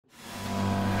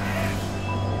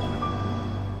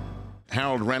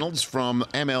Harold Reynolds from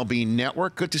MLB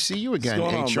Network. Good to see you again,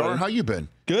 What's going on, HR. How you been?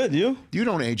 Good, you? You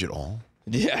don't age at all.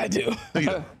 Yeah, I do. No, you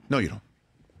don't. No, you don't.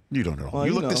 You don't at all. Well,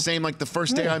 you look know. the same like the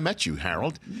first day I met you,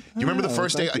 Harold. Do you remember the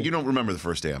first day? You don't remember the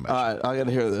first day I met you. All right, I got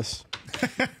to hear this.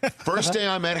 First day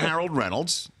I met Harold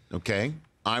Reynolds, okay,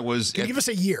 I was Can you give us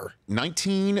a year?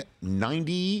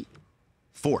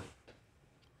 1994.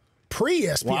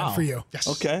 Pre-ESPN for you. Yes.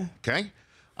 Okay. Okay.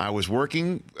 I was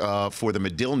working for the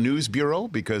Medill News Bureau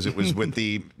because it was with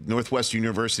the Northwestern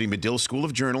University Medill School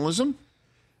of Journalism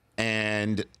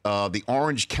and the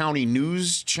Orange County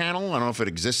News Channel. I don't know if it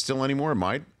exists still anymore. It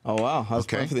might. Oh, wow. I was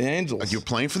playing for the Angels. You were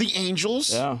playing for the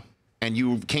Angels. Yeah. And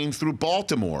you came through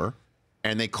Baltimore,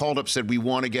 and they called up, said, we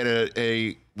want to get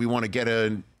a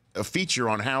feature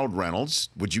on Harold Reynolds.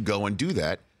 Would you go and do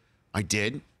that? I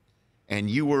did. And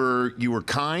you were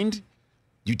kind.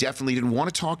 You definitely didn't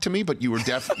want to talk to me, but you were you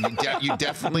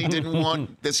definitely didn't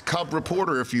want this Cub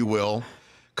reporter, if you will,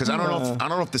 because I don't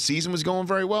know if the season was going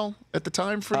very well at the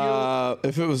time for you.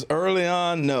 If it was early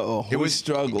on, no. We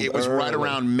struggled. It was right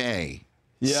around May.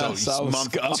 Yes, so I was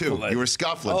month scuffling. 2. You were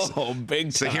scuffling. Oh, big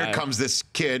time. So here comes this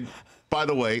kid. By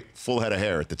the way, full head of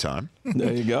hair at the time.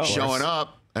 There you go. Showing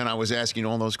up, and I was asking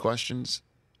all those questions.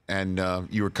 And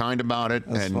you were kind about it,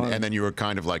 and then you were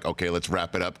kind of like, okay, let's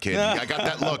wrap it up, kid. I got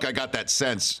that look. I got that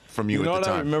sense from you, at the time. You know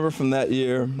what I remember from that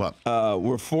year? What?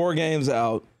 We're 4 games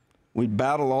out. We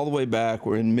battled all the way back.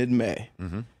 We're in mid-May.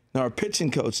 Now, our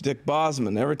pitching coach, Dick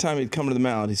Bosman, every time he'd come to the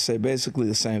mound, he'd say basically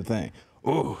the same thing.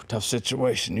 Ooh, tough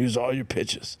situation. Use all your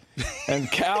pitches. And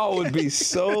Cal would be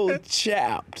so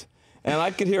chapped. And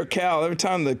I could hear Cal, every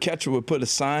time the catcher would put a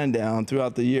sign down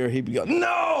throughout the year, he'd be going,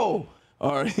 no!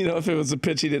 Or, if it was a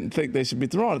pitch he didn't think they should be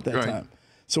throwing at that time.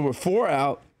 So we're 4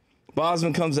 out.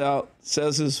 Bosman comes out,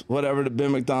 says his whatever to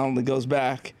Ben McDonald, and goes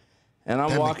back. And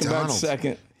I'm walking back to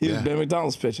second. He was Ben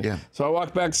McDonald's pitching. Yeah. So I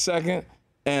walk back to second,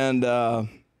 and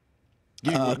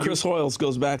Chris Hoyles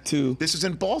goes back to. This is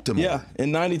in Baltimore. Yeah,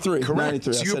 in 93. Correct.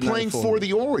 93, so you were playing 94. for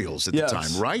the Orioles at the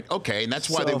time, right? Okay, and that's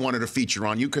why they wanted a feature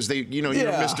on you because you're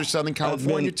Mr. Southern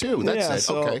California too. That's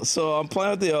it. Okay. So I'm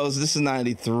playing with the O's. This is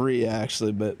 93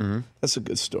 actually, but that's a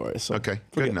good story. So good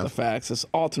enough. The facts. It's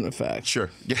alternate facts. Sure.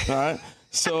 Yeah. All right.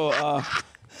 So.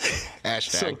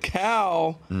 So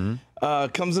Cal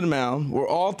comes to the mound. We're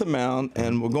all at the mound,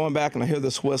 and we're going back, and I hear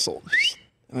this whistle.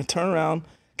 And I turn around.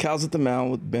 Cal's at the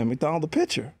mound with Ben McDonald, the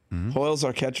pitcher. Hoyles,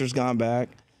 our catcher's gone back.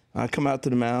 I come out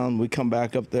to the mound. We come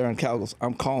back up there, and Cal goes,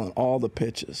 I'm calling all the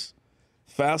pitches.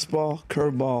 Fastball,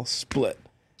 curveball, split.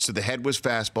 So the head was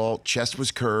fastball, chest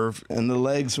was curve. And the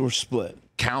legs were split.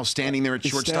 Cal standing there at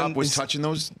shortstop was touching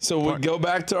those? So we go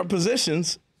back to our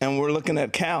positions, and we're looking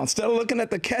at Cal. Instead of looking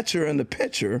at the catcher and the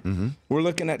pitcher, we're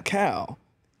looking at Cal.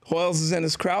 Hoyles is in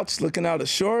his crouch looking out at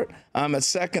short. I'm at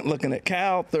second looking at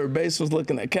Cal. Third base was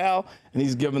looking at Cal, and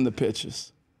he's giving the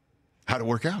pitches. How'd it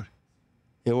work out?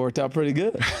 It worked out pretty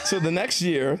good. So the next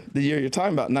year, the year you're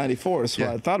talking about, 94, is what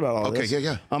I thought about all this.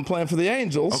 Okay, I'm playing for the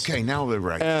Angels. Okay, now they're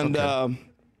right. And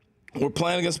we're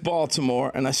playing against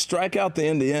Baltimore, and I strike out the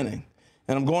end of the inning.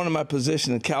 And I'm going to my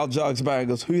position, and Cal jogs by and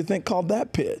goes, who do you think called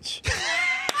that pitch?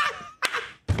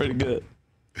 Pretty good.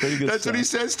 Pretty good That's stuff. what he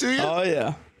says to you? Oh,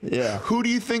 yeah. Yeah. Who do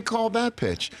you think called that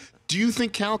pitch? Do you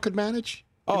think Cal could manage?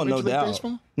 Oh, no doubt.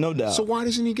 Baseball? No doubt. So why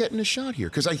isn't he getting a shot here?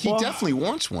 Because he definitely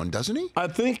wants one, doesn't he? I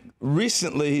think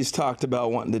recently he's talked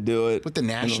about wanting to do it. With the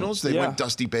Nationals, they went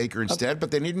Dusty Baker instead, but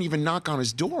they didn't even knock on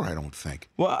his door, I don't think.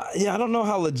 Well, yeah, I don't know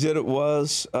how legit it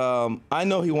was. I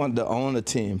know he wanted to own a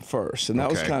team first, and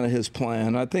that was kind of his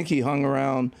plan. I think he hung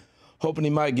around hoping he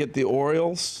might get the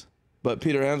Orioles, but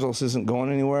Peter Angelos isn't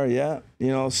going anywhere yet,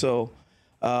 so...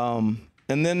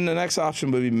 and then the next option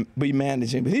would be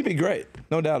managing, but he'd be great,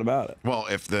 no doubt about it. Well,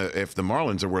 if the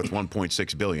Marlins are worth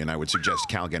 $1.6 billion, I would suggest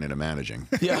Cal get into managing.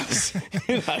 Yes,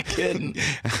 you're not kidding.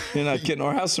 You're not kidding.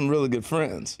 Or have some really good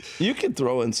friends. You could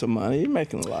throw in some money. You're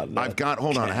making a lot of that.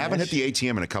 Hold on. I haven't hit the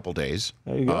ATM in a couple days.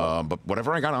 There you go. But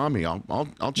whatever I got on me,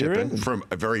 I'll chip in from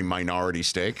a very minority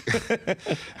stake.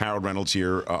 Harold Reynolds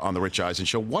here on the Rich Eisen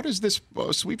Show. What is this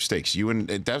sweepstakes?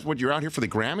 That's what you're out here for the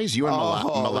Grammys? You and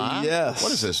Malak? Yes.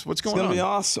 What is this? What's going on? It's going to be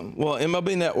awesome. Well,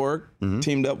 MLB Network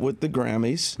teamed up with the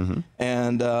Grammys,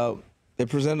 and they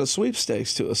presented a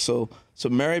sweepstakes to us. So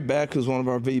Mary Beck, who's one of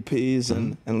our VPs,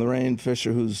 and Lorraine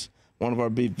Fisher, who's one of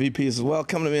our VPs as well,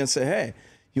 come to me and say, hey,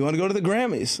 you want to go to the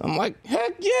Grammys? I'm like,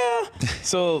 heck yeah.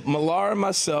 So Malar and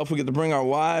myself, we get to bring our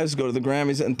wives, go to the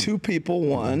Grammys, and 2 people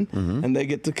won, and they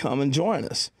get to come and join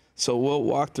us. So we'll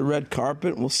walk the red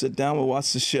carpet, and we'll sit down, we'll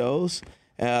watch the shows.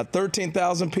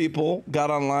 13,000 people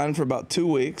got online for about 2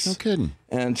 weeks. No kidding.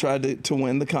 And tried to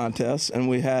win the contest. And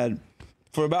we had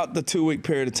for about the 2-week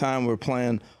period of time, we're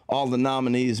playing all the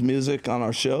nominees' music on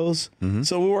our shows.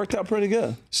 So we worked out pretty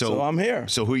good. So I'm here.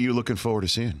 So who are you looking forward to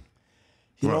seeing?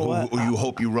 You know what? Who you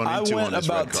hope you run into on this I red went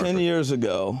about carpet? 10 years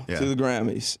ago to the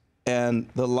Grammys, and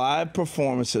the live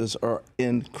performances are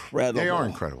incredible. They are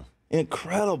incredible.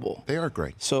 Incredible. They are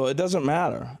great. So it doesn't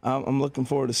matter. I'm looking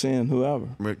forward to seeing whoever.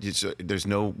 There's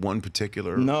no one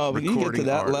particular No, but you get to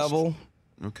that artist? level,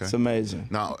 Okay. it's amazing.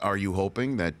 Now, are you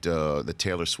hoping that the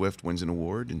Taylor Swift wins an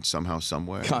award in somehow, some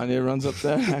way? Kanye runs up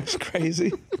there, acts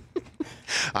crazy.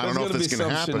 I don't know if that's going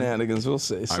to happen. Shenanigans, we'll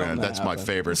see. I mean, that's my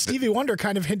favorite. Stevie Wonder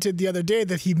kind of hinted the other day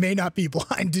that he may not be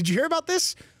blind. Did you hear about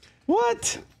this?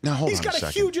 What? Now, hold He's on got a a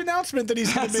second. huge announcement that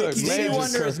he's going to make. Stevie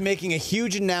Wonder is making a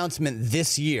huge announcement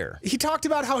this year. He talked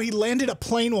about how he landed a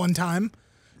plane one time.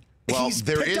 Well, He's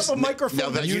there picked is up a microphone. Now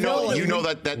that You know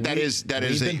that is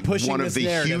been pushing one of this the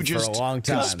narrative hugest for a long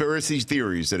time. conspiracy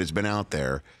theories that has been out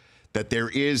there. That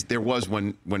there was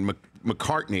when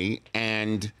McCartney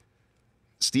and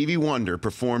Stevie Wonder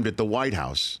performed at the White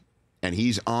House, and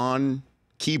he's on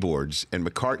keyboards, and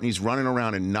McCartney's running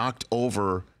around and knocked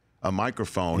over a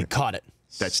microphone. He caught it.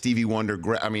 That Stevie Wonder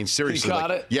I mean, seriously. He caught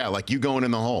like, it? Yeah, like you going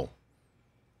in the hole.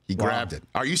 He grabbed it.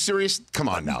 Are you serious? Come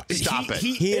on now. Stop it.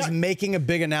 He is making a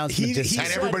big announcement this And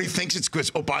year. everybody thinks it's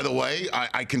good. Oh, by the way,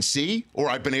 I can see, or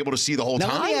I've been able to see the whole Now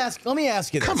time. let me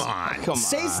ask you this. Come on.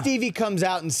 Say Stevie comes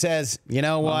out and says, you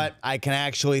know what, I can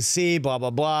actually see, blah, blah,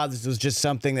 blah. This was just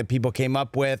something that people came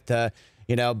up with, blah,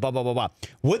 blah, blah, blah.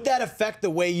 Would that affect the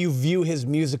way you view his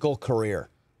musical career?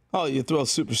 Oh, you throw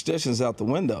superstitions out the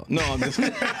window. No, I'm just no,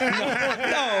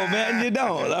 man, you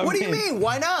don't. What do you mean?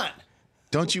 Why not?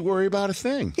 Don't you worry about a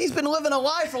thing. He's been living a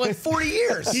lie for like 40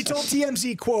 years. He told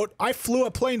TMZ, quote, I flew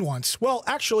a plane once. Well,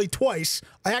 actually twice.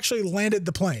 I actually landed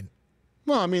the plane.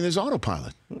 Well, I mean, there's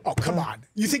autopilot. Oh, come on.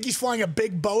 You think he's flying a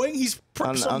big Boeing?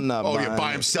 I'm not Oh, buying yeah, by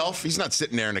it. himself? He's not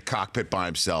sitting there in the cockpit by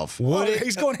himself.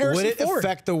 He's going Harrison Would it Ford.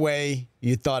 affect the way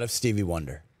you thought of Stevie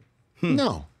Wonder?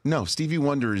 No. Stevie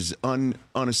Wonder is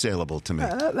unassailable to me.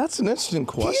 That's an interesting He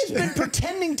question. has been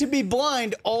pretending to be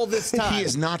blind all this time. He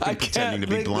has not been I can't pretending to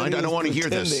be think that blind. he I don't was want to hear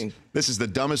this. pretending. This is the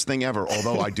dumbest thing ever,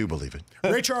 although I do believe it.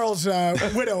 Ray Charles'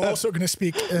 widow also going to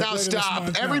speak. Now later this stop.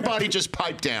 month. Everybody just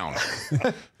pipe down.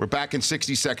 We're back in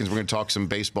 60 seconds. We're going to talk some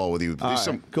baseball with you. All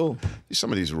right, cool.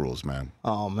 Some of these rules, man.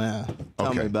 Oh, man.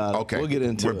 Tell me about it. Okay. We'll get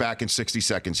into We're it. back in 60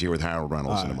 seconds here with Harold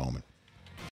Reynolds in a moment.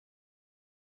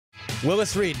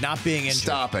 Willis Reed not being injured.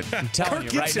 Stop it. I'm telling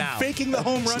Kirk you right Gibson now. faking the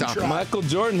home run Stop it. try. Michael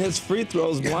Jordan hits free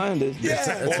throws blinded. That's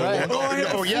right.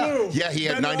 Yeah, he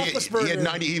had Ben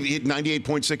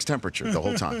 98.6 temperature the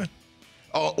whole time.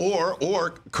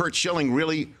 Or Kurt Schilling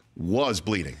really was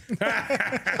bleeding from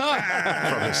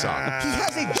his sock. He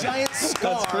has a giant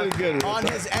scar pretty good. on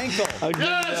his ankle. I'll give you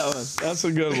that one. That's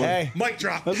a good one. Hey, Mic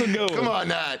drop. That's a good one. Come on,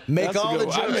 Nat. make That's a all good the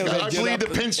one. I jokes. mean, I get believe up the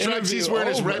and pinstripes he's interview wearing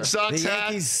his over. Red Sox The hat.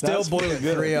 Yankees still That's blew pretty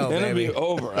good. 3-0, Interview baby.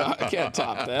 over. I can't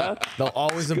top that. They'll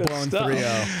always have Good blown stuff. 3-0.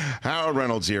 Harold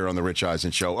Reynolds here on the Rich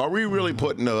Eisen Show. Are we really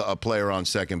putting a player on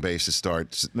second base to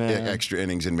start Man. extra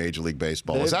innings in Major League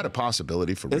Baseball? Is that a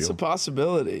possibility for real? It's a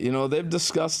possibility. You know, they've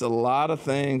discussed a lot of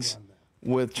things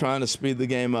with trying to speed the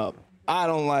game up. I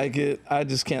don't like it. I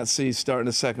just can't see starting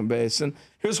at second base. And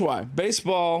here's why.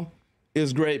 Baseball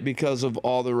is great because of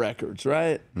all the records,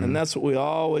 right? And that's what we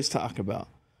always talk about.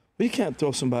 But you can't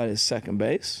throw somebody at second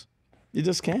base. You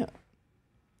just can't.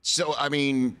 So, I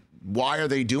mean, why are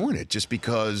they doing it? Just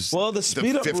because Well, the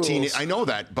speed up 15 rules. I know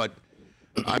that, but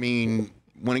I mean,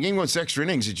 when a game goes to extra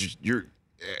innings,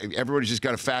 everybody's just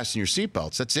got to fasten your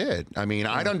seatbelts. That's it. I mean,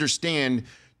 I'd understand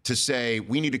to say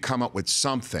we need to come up with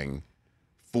something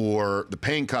for the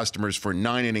paying customers for a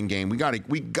 9-inning game. We got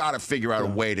to figure out a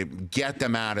way to get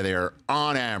them out of there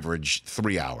on average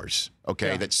 3 hours.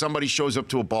 Okay, that somebody shows up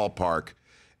to a ballpark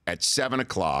at 7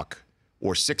 o'clock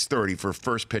or 6:30 for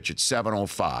first pitch at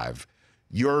 7:05.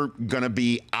 You're gonna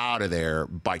be out of there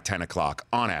by 10 o'clock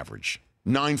on average.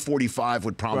 9:45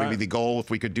 would probably be the goal if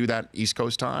we could do that East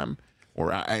Coast time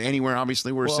or anywhere,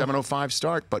 obviously, where a 7:05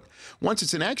 start. But once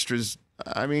it's in extras,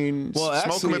 I mean, Well,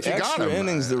 smoke them actually, if you got extra them.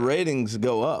 innings, the ratings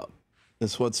go up.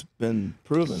 That's what's been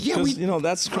proven. Yeah, 'Cause,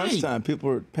 that's crunch right. time. People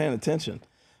are paying attention.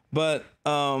 But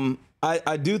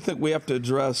I do think we have to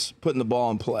address putting the ball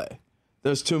in play.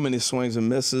 There's too many swings and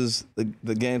misses.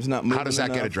 The game's not moving How does that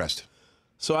get enough. addressed?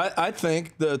 So I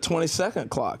think the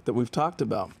 20-second clock that we've talked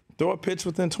about, throw a pitch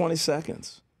within 20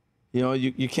 seconds. You know,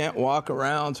 you can't walk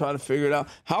around, try to figure it out.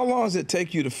 How long does it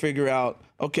take you to figure out,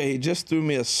 okay, he just threw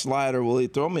me a slider. Will he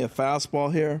throw me a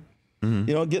fastball here?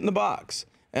 You know, get in the box.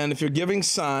 And if you're giving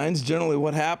signs, generally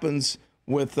what happens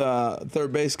with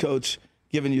third base coach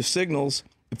giving you signals,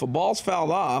 if a ball's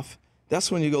fouled off, that's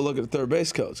when you go look at the third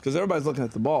base coach because everybody's looking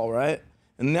at the ball, right?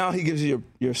 And now he gives you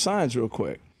your signs real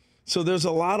quick. So there's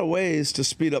a lot of ways to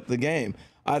speed up the game.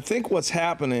 I think what's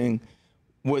happening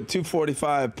with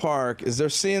 245 Park is they're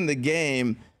seeing the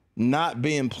game not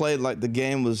being played like the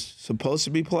game was supposed to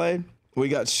be played. We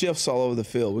got shifts all over the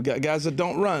field. We got guys that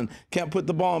don't run, can't put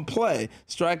the ball in play.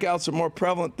 Strikeouts are more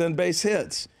prevalent than base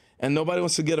hits, and nobody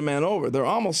wants to get a man over. They're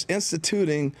almost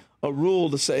instituting a rule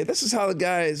to say this is how the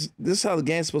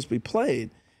game's supposed to be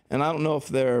played, and I don't know if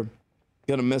they're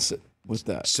gonna miss it with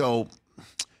that. So,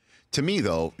 to me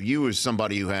though, you as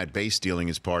somebody who had base stealing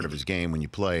as part of his game when you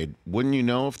played, wouldn't you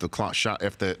know if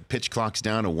the pitch clock's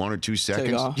down to 1 or 2 seconds?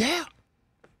 Take off? Yeah.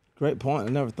 Great point.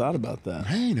 I never thought about that.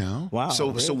 Hey, no. Wow.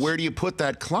 So where do you put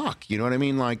that clock? You know what I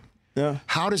mean? Like, yeah.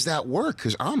 How does that work?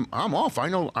 Because I'm off. I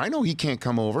know he can't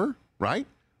come over, right?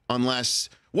 Unless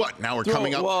what? Now we're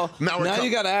coming up. Well, now you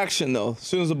got action though. As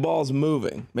soon as the ball's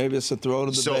moving, maybe it's a throw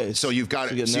to the base. So you've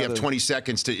got you have 20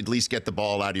 seconds to at least get the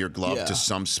ball out of your glove to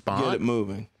some spot. Get it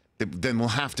moving. Then we'll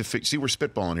have to see. We're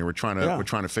spitballing here. We're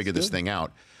trying to figure this thing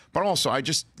out. But also, I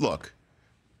just look.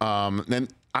 Then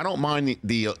I don't mind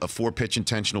the 4-pitch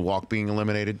intentional walk being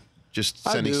eliminated. Just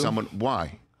sending someone.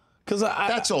 Why? Because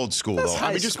that's old school though.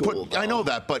 I mean, I know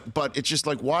that, but it's just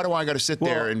like, why do I got to sit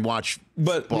there and watch?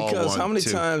 But ball because 1, how many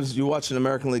 2? times you watch an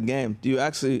American League game, do you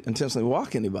actually intentionally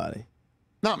walk anybody?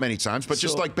 Not many times, but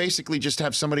just like basically just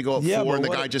have somebody go up 4 and the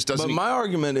guy just doesn't. But my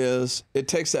argument is it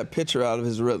takes that pitcher out of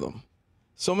his rhythm.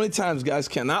 So many times guys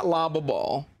cannot lob a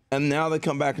ball, and now they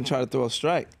come back and try to throw a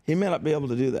strike. He may not be able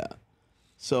to do that.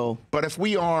 So, but if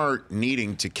we are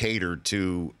needing to cater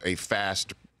to a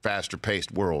faster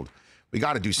paced world, we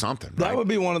got to do something. Right? That would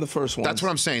be one of the first ones. That's what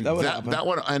I'm saying. That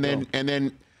one, and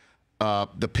then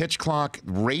the pitch clock,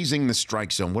 raising the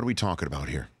strike zone. What are we talking about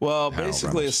here? Well,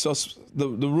 basically, it's the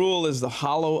rule is the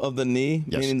hollow of the knee,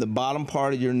 meaning the bottom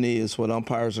part of your knee is what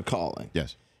umpires are calling.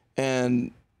 Yes.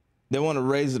 And they want to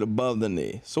raise it above the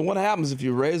knee. So what happens if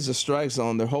you raise the strike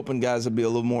zone? They're hoping guys will be a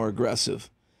little more aggressive.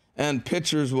 And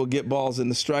pitchers will get balls in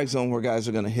the strike zone where guys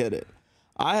are going to hit it.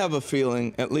 I have a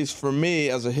feeling, at least for me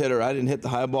as a hitter, I didn't hit the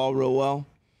high ball real well.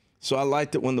 So I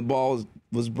liked it when the ball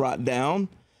was brought down.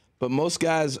 But most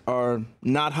guys are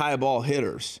not high ball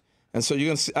hitters. And so you're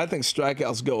going to see, I think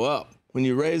strikeouts go up. When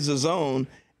you raise the zone,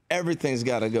 everything's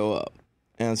got to go up.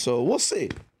 And so we'll see.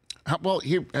 Well,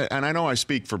 here, and I know I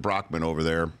speak for Brockman over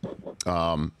there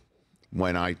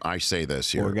when I say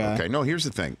this here. Poor guy. Okay, no, here's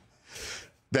the thing.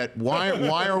 That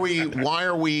why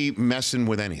are we messing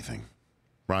with anything,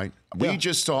 right? We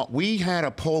just saw, we had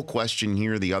a poll question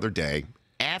here the other day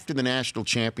after the national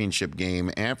championship game,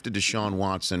 after Deshaun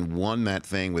Watson won that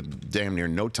thing with damn near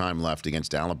no time left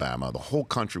against Alabama. The whole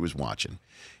country was watching,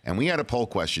 and we had a poll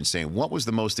question saying, what was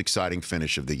the most exciting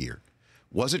finish of the year?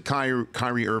 Was it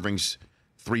Kyrie Irving's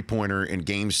three-pointer in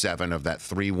Game 7 of that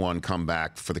 3-1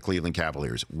 comeback for the Cleveland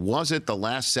Cavaliers? Was it the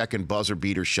last-second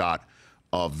buzzer-beater shot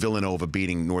of Villanova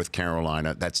beating North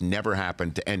Carolina? That's never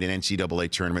happened to end an NCAA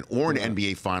tournament or an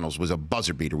NBA Finals. Was a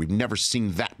buzzer beater. We've never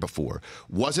seen that before.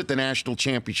 Was it the national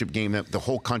championship game that the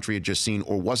whole country had just seen,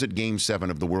 or was it Game 7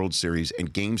 of the World Series,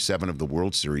 and Game 7 of the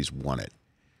World Series won it?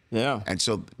 Yeah. And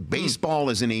so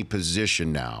baseball is in a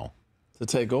position now to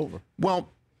take over. Well,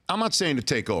 I'm not saying to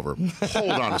take over.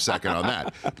 Hold on a second on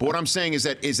that. But what I'm saying is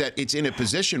that it's in a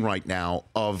position right now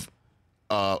of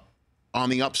on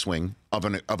the upswing of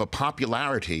a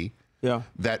popularity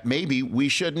that maybe we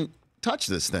shouldn't touch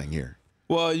this thing here.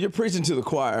 Well, you're preaching to the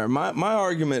choir. My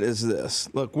argument is this.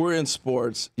 Look, we're in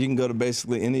sports. You can go to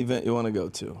basically any event you want to go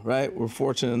to, right? We're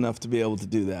fortunate enough to be able to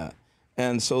do that.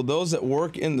 And so those that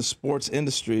work in the sports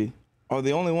industry are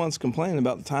the only ones complaining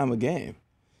about the time of game.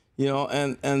 You know,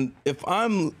 and if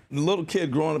I'm a little kid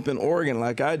growing up in Oregon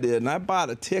like I did, and I bought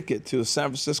a ticket to a San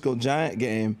Francisco Giant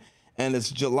game, and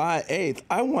it's July 8th,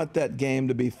 I want that game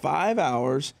to be 5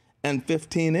 hours and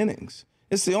 15 innings.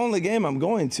 It's the only game I'm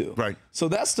going to. Right. So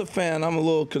that's the fan I'm a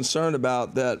little concerned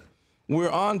about, that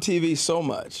we're on TV so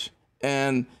much,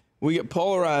 and we get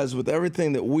polarized with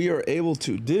everything that we are able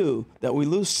to do, that we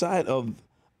lose sight of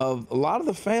a lot of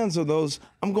the fans of those.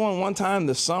 I'm going one time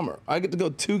this summer. I get to go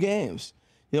 2 games.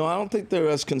 You know, I don't think they're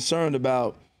as concerned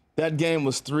about that game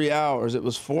was 3 hours, it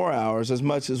was 4 hours, as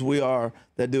much as we are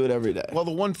that do it every day. Well,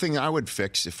 the one thing I would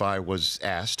fix if I was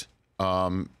asked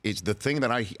is the thing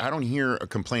that I don't hear a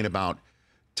complaint about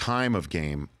time of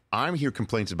game. I hear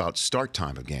complaints about start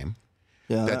time of game.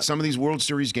 Yeah, that some of these World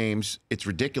Series games, it's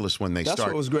ridiculous when they start. That's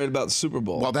what was great about the Super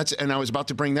Bowl. Well, and I was about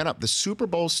to bring that up. The Super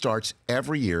Bowl starts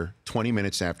every year 20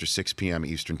 minutes after 6 p.m.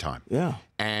 Eastern time. Yeah.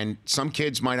 And some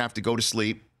kids might have to go to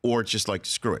sleep, or it's just like,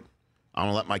 screw it. I'm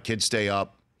going to let my kids stay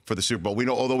up for the Super Bowl. We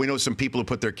know, although we know some people who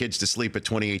put their kids to sleep at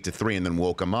 28-3 and then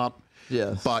woke them up.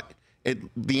 Yes. But the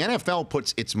NFL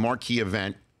puts its marquee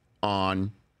event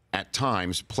on at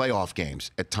times, playoff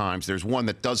games at times. There's one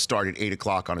that does start at 8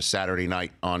 o'clock on a Saturday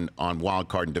night on Wild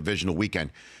Card and Divisional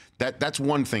Weekend. That's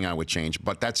one thing I would change,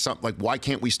 but that's something like, why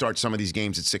can't we start some of these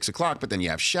games at 6 o'clock? But then you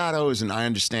have shadows, and I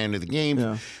understand the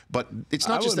game, but it's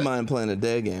not I just wouldn't mind playing a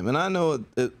day game, and I know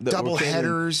that double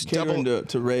headers, catering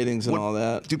to ratings and all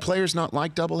that. Do players not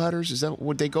like double headers? Is that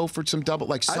would they go for some double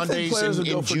like Sundays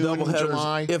in June and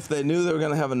July? If they knew they were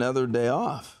going to have another day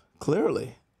off,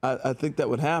 clearly, I think that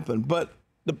would happen. But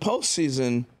the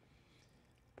postseason,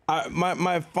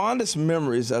 my fondest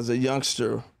memories as a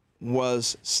youngster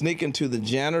was sneaking to the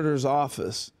janitor's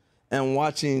office and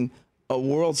watching a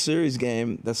World Series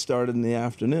game that started in the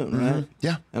afternoon, right?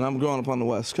 Yeah. And I'm growing up on the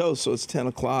West Coast, so it's 10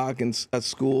 o'clock and at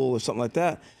school or something like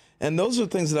that. And those are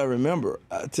things that I remember.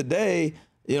 Today,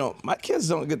 you know, my kids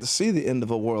don't get to see the end of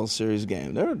a World Series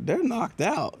game. They're knocked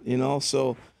out, you know,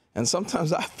 so. And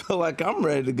sometimes I feel like I'm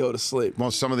ready to go to sleep. Well,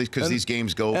 some of these, because these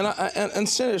games go. And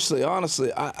seriously,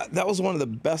 honestly, that was one of the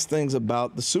best things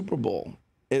about the Super Bowl.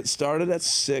 It started at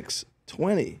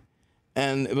 6:20,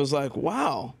 and it was like,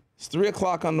 wow, it's 3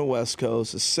 o'clock on the West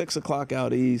Coast, it's 6 o'clock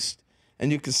out east,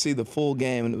 and you could see the full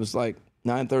game, and it was like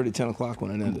 9:30, 10 o'clock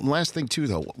when it ended. Last thing too,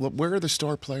 though, where are the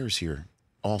star players here?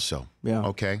 Also, Yeah.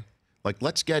 Okay, like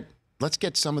let's get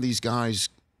some of these guys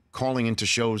calling into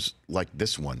shows like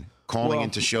this one,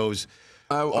 into shows.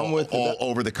 I'm with you. All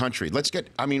over the country.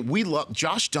 We love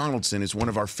Josh Donaldson is one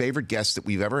of our favorite guests that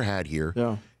we've ever had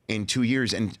here in 2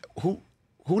 years, and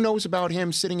who knows about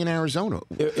him sitting in Arizona?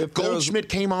 If Goldschmidt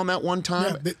came on that one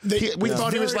time. We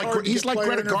thought he was like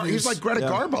Greta Garbo. He's like Greta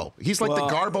Garbo. He's like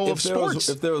the Garbo of sports.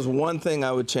 If there was one thing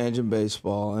I would change in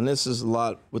baseball, and this is a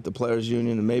lot with the players'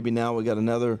 union, and maybe now we got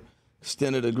another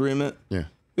extended agreement. Yeah,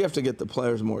 we have to get the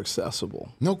players more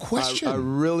accessible. No question. I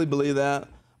really believe that.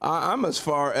 I'm as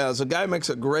far as a guy makes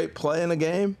a great play in a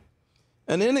game,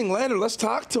 an inning later, let's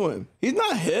talk to him. He's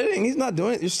not hitting. He's not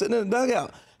doing it. You're sitting in the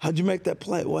dugout. How'd you make that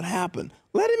play? What happened?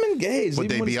 Let him engage. Would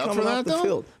they be up for that, though?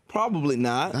 Field. Probably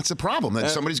not. That's the problem. That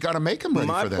somebody's got to make them ready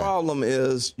for that. My problem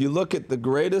is you look at the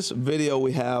greatest video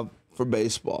we have for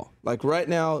baseball. Like right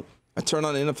now, I turned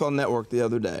on NFL Network the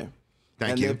other day.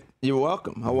 Thank you. You're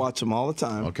welcome. I watch them all the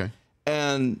time. Okay.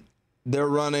 And they're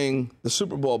running the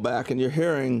Super Bowl back, and you're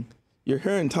hearing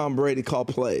Tom Brady call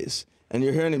plays, and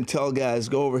you're hearing him tell guys,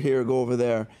 go over here, go over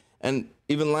there. And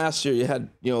even last year, you had,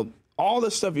 all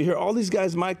this stuff. You hear all these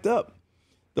guys mic'd up.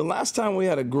 The last time we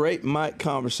had a great mic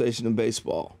conversation in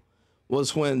baseball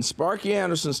was when Sparky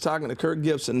Anderson's talking to Kirk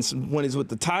Gibson when he's with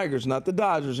the Tigers, not the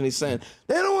Dodgers, and he's saying,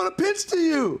 they don't want to pitch to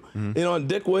you. And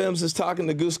Dick Williams is talking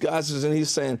to Goose Gossage, and he's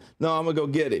saying, no, I'm going to go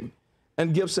get him.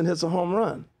 And Gibson hits a home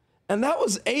run. And that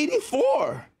was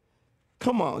 84.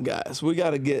 Come on, guys. We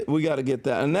got to get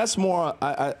that. And that's more,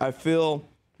 I feel,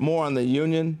 more on the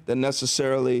union than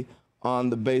necessarily on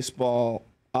the baseball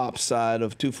ops side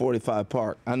of 245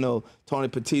 Park. I know Tony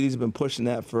Petitti's been pushing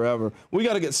that forever. We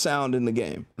got to get sound in the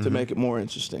game to make it more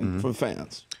interesting for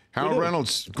fans. Howard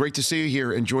Reynolds, great to see you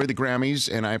here. Enjoy the Grammys,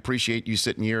 and I appreciate you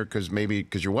sitting here because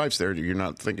your wife's there. You're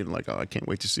not thinking like, oh, I can't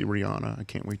wait to see Rihanna. I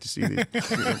can't wait to see the.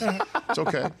 It's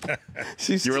okay.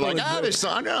 You were like, there's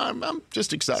son. I'm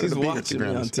just excited to be at the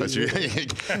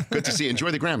Grammys. Good to see you.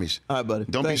 Enjoy the Grammys. All right, buddy.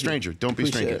 Don't be a stranger. Don't be a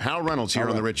stranger. Howard Reynolds here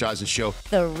on The Rich Eisen Show.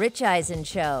 The Rich Eisen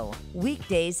Show,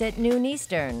 weekdays at noon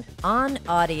Eastern on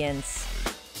Audience.